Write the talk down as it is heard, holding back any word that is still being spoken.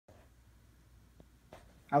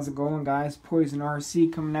How's it going, guys? Poison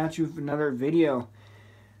RC coming at you with another video.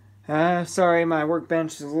 Sorry, my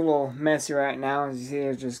workbench is a little messy right now. As you see,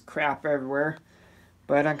 there's just crap everywhere.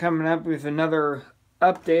 But I'm coming up with another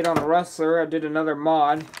update on the Rustler. I did another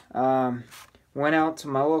mod. Went out to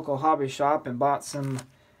my local hobby shop and bought some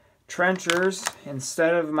trenchers.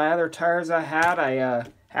 Instead of my other tires I had, I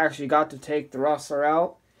actually got to take the Rustler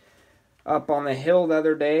out up on the hill the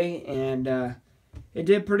other day, and it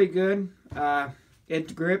did pretty good.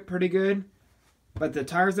 It gripped pretty good, but the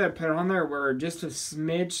tires that I put on there were just a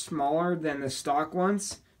smidge smaller than the stock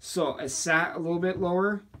ones, so it sat a little bit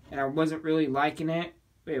lower, and I wasn't really liking it.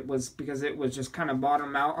 It was because it was just kind of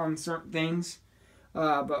bottom out on certain things,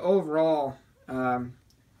 but overall,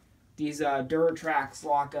 these Duratrax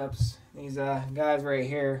lockups, these guys right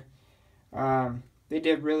here, they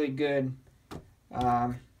did really good.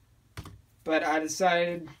 But I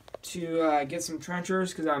decided to get some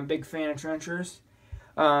trenchers because I'm a big fan of trenchers.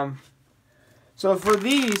 So for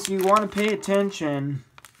these, you want to pay attention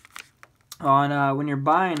on when you're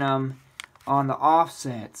buying them on the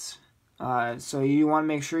offsets. So you want to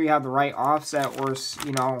make sure you have the right offset, or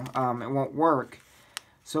you know it won't work.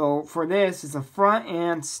 So for this, it's a front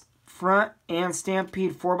and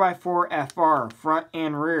Stampede 4x4 FR, front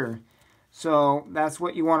and rear. So that's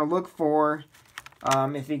what you want to look for.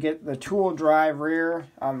 If you get the tool drive rear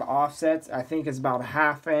on the offsets, I think it's about a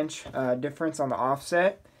 ½ inch difference on the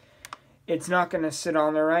offset. It's not going to sit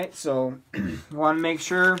on there right, so you want to make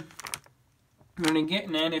sure when you're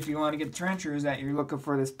getting in, if you want to get the trenchers, that you're looking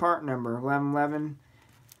for this part number,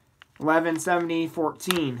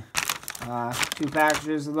 117014. 2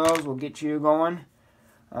 packages of those will get you going.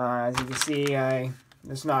 As you can see,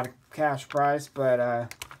 it's not a cash price, but I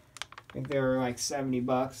think they were like 70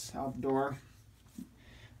 bucks out the door.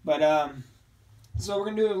 But, so we're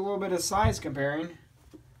going to do a little bit of size comparing.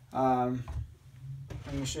 Let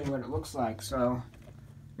me show you what it looks like. So,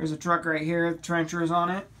 there's a truck right here, trenchers on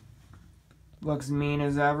it. Looks mean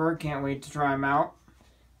as ever. Can't wait to try them out.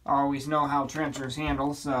 I always know how trenchers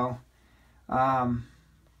handle, so.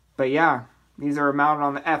 But yeah, these are mounted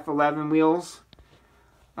on the F11 wheels.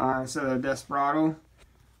 Instead of the Desperado.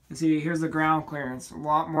 And see, here's the ground clearance. A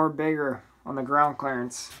lot more bigger on the ground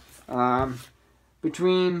clearance.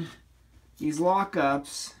 Between these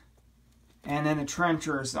lockups and then the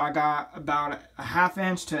trenchers, I got about a ½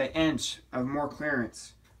 inch to 1 inch of more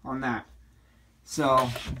clearance on that. So,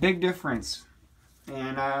 big difference.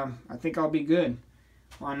 And I think I'll be good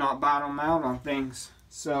on not bottom out on things.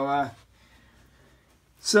 So,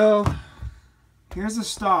 here's the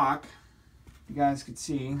stock. You guys can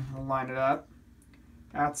see. I'll line it up.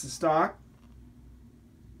 That's the stock.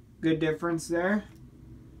 Good difference there.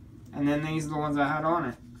 And then these are the ones I had on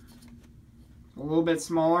it. A little bit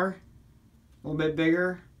smaller, a little bit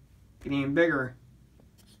bigger, and even bigger.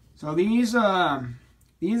 So these are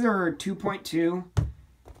 2.2,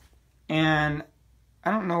 and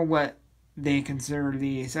I don't know what they consider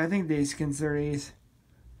these. I think they consider these.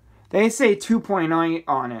 They say 2.8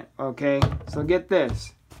 on it. Okay, so get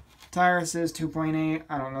this. Tire says 2.8.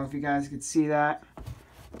 I don't know if you guys could see that.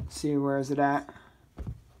 Let's see, where is it at?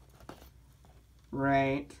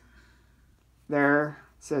 Right there,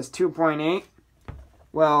 says 2.8.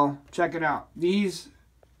 Well, check it out. These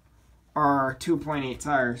are 2.8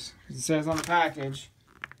 tires. It says on the package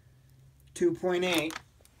 2.8.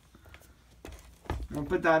 I'll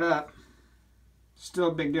put that up. Still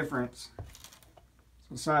a big difference.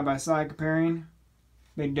 So side by side comparing,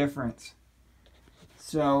 big difference.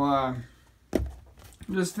 So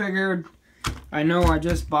just figured, I know I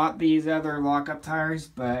just bought these other lockup tires,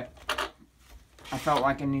 but I felt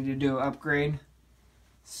like I needed to do an upgrade.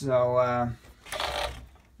 So,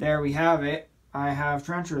 there we have it. I have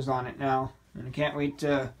trenchers on it now, and I can't wait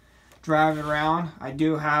to drive it around. I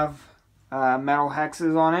do have metal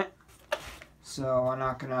hexes on it, so I'm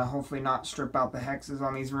not going to, hopefully not strip out the hexes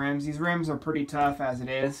on these rims. These rims are pretty tough as it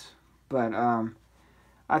is, but I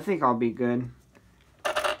think I'll be good.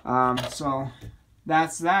 So,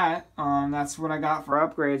 that's that. That's what I got for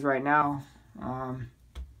upgrades right now.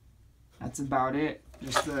 That's about it.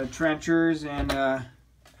 Just the trenchers and the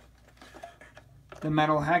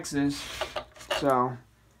metal hexes. So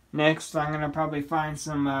next, I'm gonna probably find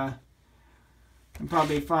some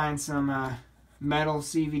metal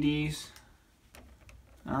CVDs.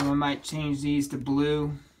 I might change these to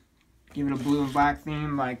blue, give it a blue and black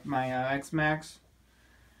theme like my X-Max,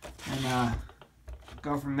 and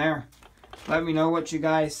go from there. Let me know what you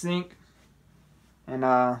guys think. And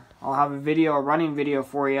I'll have a running video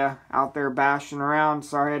for you out there bashing around.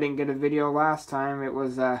 Sorry I didn't get a video last time. It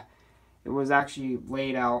was actually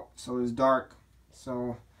laid out, so it was dark.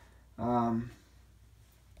 So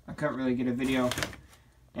I couldn't really get a video.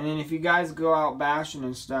 And then if you guys go out bashing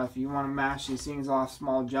and stuff, you want to mash these things off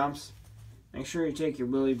small jumps, make sure you take your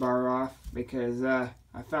wheelie bar off, because I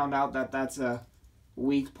found out that that's a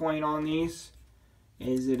weak point on these,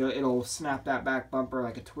 is it'll snap that back bumper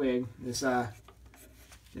like a twig. This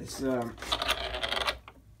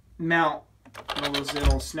mount,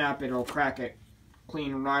 it'll snap it, it'll crack it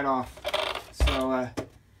clean right off. So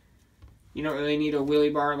you don't really need a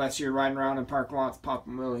wheelie bar unless you're riding around in parking lots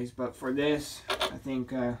popping wheelies. But for this, I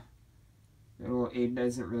think it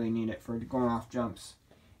doesn't really need it for going off jumps.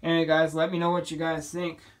 Anyway guys, let me know what you guys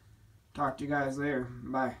think. Talk to you guys later.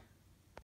 Bye.